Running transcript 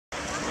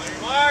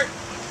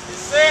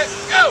set,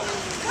 go!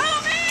 Go,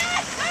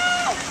 man!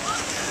 Go!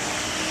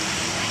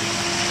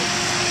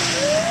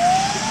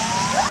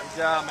 Good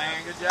job,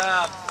 man. Good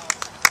job.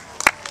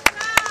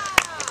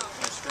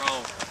 You're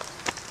strong.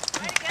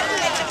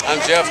 I'm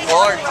Jeff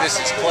Clark. This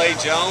is Clay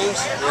Jones.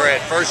 We're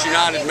at First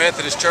United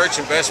Methodist Church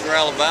in Bessemer,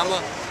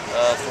 Alabama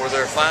for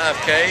their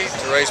 5K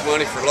to raise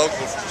money for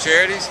local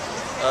charities.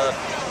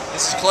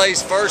 This is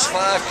Clay's first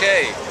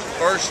 5K,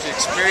 first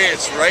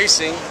experience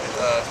racing,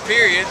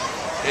 period,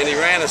 and he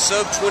ran a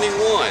sub-21,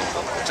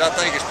 which I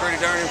think is pretty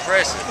darn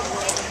impressive.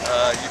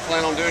 You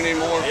plan on doing any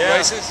more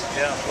races?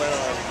 Yeah, I plan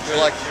on. Feel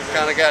like you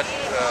kind of got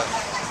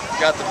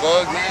the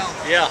bug now?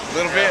 Yeah, a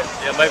little bit.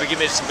 Yeah, maybe give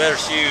me some better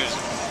shoes.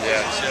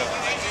 Yeah.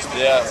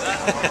 Yeah.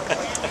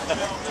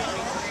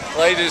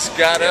 Clay just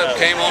got up,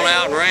 came on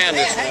out and ran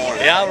this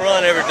morning. Yeah, I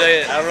run every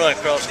day. I run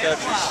cross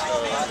country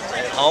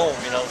at home,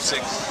 you know,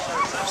 six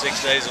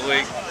days a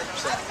week.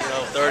 You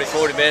know, 30,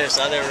 40 minutes.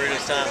 I never really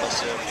time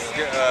myself.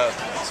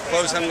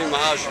 Suppose how many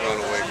miles you run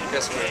a week?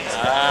 Guess what?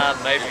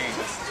 Maybe,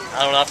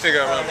 I don't know, I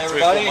figure I run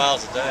 3 or 4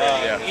 miles a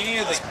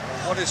day.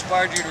 What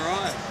inspired you to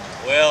run?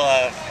 Well,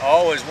 I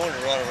always wanted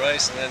to run a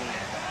race, and then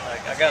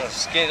I got a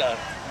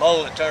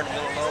mole that turned a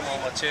melanoma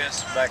on my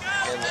chest back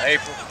in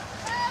April,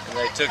 and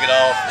they took it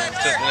off and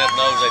took lymph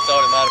nodes. They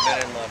thought it might have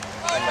been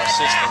in my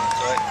system.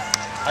 So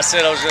I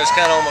said I was just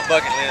kind of on my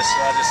bucket list, so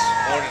I just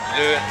wanted to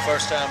do it.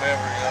 First time ever,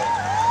 you know.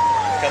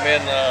 Come in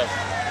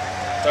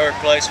 3rd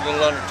place, a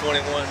little under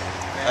 21.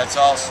 That's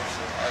awesome.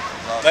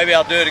 Maybe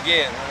I'll do it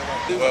again.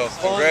 Well,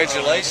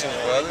 congratulations,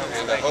 brother,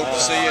 and I hope to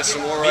see you at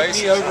some more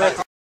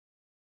races.